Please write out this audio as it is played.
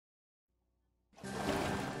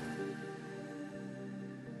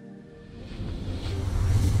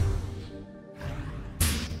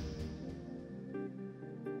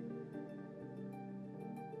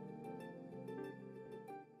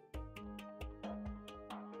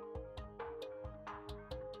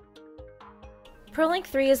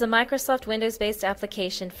ProLink III is a Microsoft Windows-based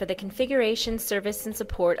application for the configuration, service, and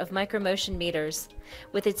support of micromotion meters.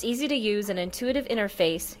 With its easy-to-use and intuitive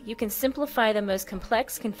interface, you can simplify the most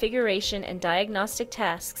complex configuration and diagnostic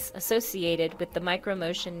tasks associated with the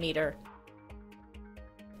micromotion meter.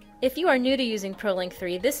 If you are new to using ProLink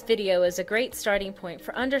III, this video is a great starting point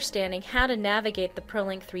for understanding how to navigate the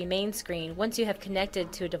ProLink III main screen once you have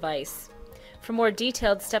connected to a device. For more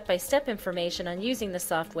detailed step-by-step information on using the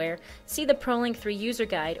software, see the ProLink III user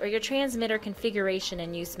guide or your transmitter configuration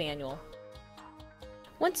and use manual.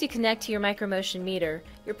 Once you connect to your micromotion meter,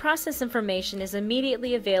 your process information is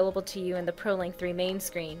immediately available to you in the ProLink III main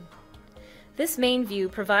screen. This main view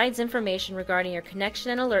provides information regarding your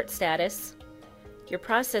connection and alert status, your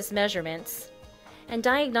process measurements, and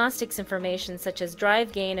diagnostics information such as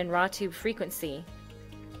drive gain and raw tube frequency.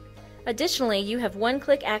 Additionally, you have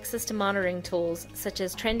one-click access to monitoring tools such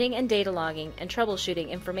as trending and data logging and troubleshooting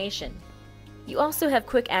information. You also have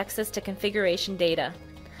quick access to configuration data.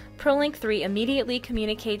 ProLink III immediately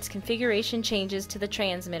communicates configuration changes to the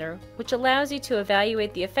transmitter, which allows you to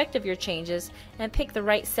evaluate the effect of your changes and pick the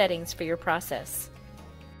right settings for your process.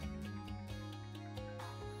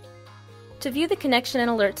 To view the connection and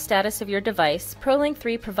alert status of your device, ProLink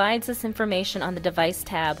III provides this information on the Device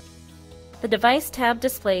tab. The Device tab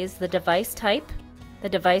displays the device type, the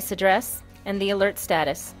device address, and the alert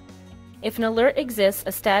status. If an alert exists,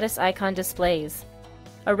 a status icon displays.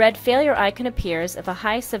 A red failure icon appears if a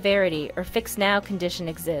high severity or fix now condition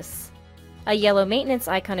exists. A yellow maintenance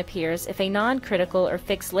icon appears if a non-critical or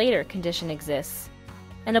fix later condition exists.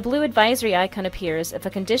 And a blue advisory icon appears if a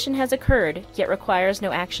condition has occurred yet requires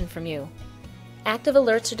no action from you. Active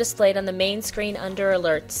alerts are displayed on the main screen under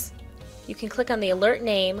Alerts. You can click on the alert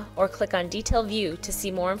name or click on Detail View to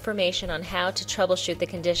see more information on how to troubleshoot the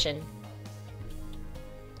condition.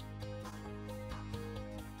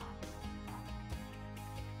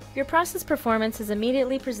 Your process performance is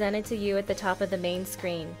immediately presented to you at the top of the main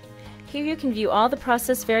screen. Here you can view all the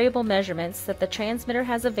process variable measurements that the transmitter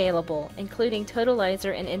has available, including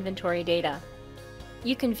totalizer and inventory data.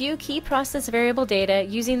 You can view key process variable data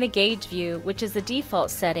using the gauge view, which is the default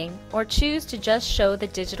setting, or choose to just show the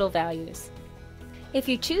digital values. If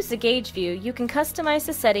you choose the gauge view, you can customize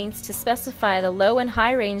the settings to specify the low and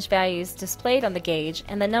high range values displayed on the gauge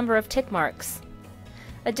and the number of tick marks.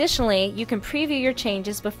 Additionally, you can preview your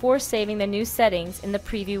changes before saving the new settings in the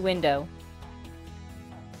preview window.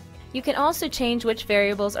 You can also change which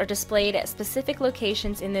variables are displayed at specific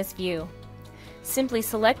locations in this view. Simply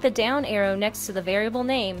select the down arrow next to the variable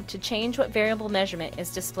name to change what variable measurement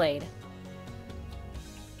is displayed.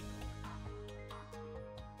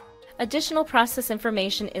 Additional process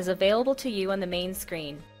information is available to you on the main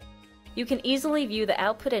screen. You can easily view the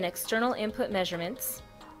output and external input measurements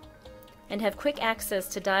and have quick access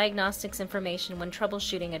to diagnostics information when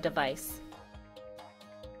troubleshooting a device.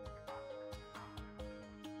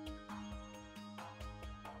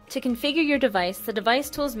 To configure your device, the Device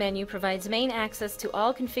Tools menu provides main access to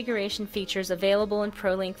all configuration features available in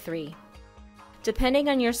ProLink III. Depending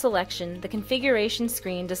on your selection, the configuration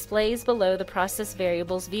screen displays below the process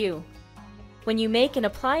variables view. When you make and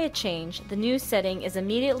apply a change, the new setting is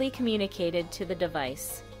immediately communicated to the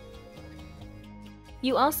device.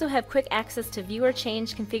 You also have quick access to view or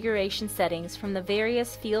change configuration settings from the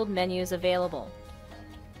various field menus available.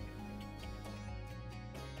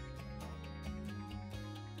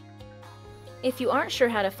 If you aren't sure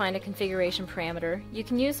how to find a configuration parameter, you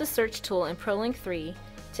can use the search tool in ProLink III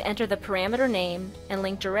to enter the parameter name and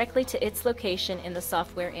link directly to its location in the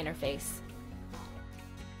software interface.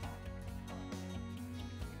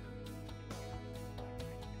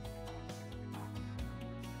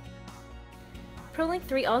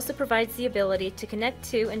 ProLink III also provides the ability to connect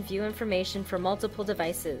to and view information for multiple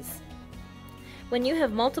devices. When you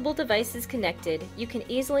have multiple devices connected, you can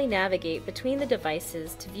easily navigate between the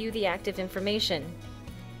devices to view the active information.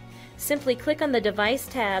 Simply click on the Device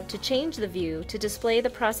tab to change the view to display the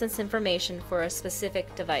process information for a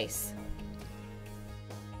specific device.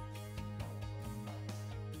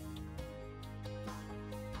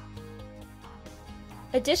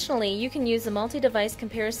 Additionally, you can use the multi-device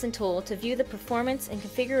comparison tool to view the performance and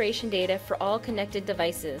configuration data for all connected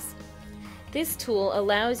devices. This tool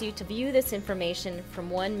allows you to view this information from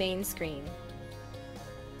one main screen.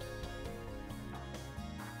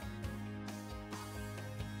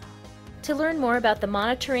 To learn more about the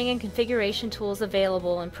monitoring and configuration tools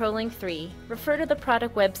available in ProLink III, refer to the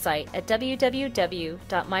product website at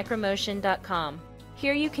www.micromotion.com.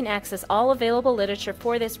 Here you can access all available literature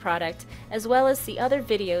for this product, as well as see other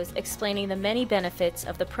videos explaining the many benefits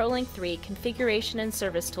of the ProLink III configuration and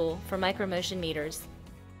service tool for micromotion meters.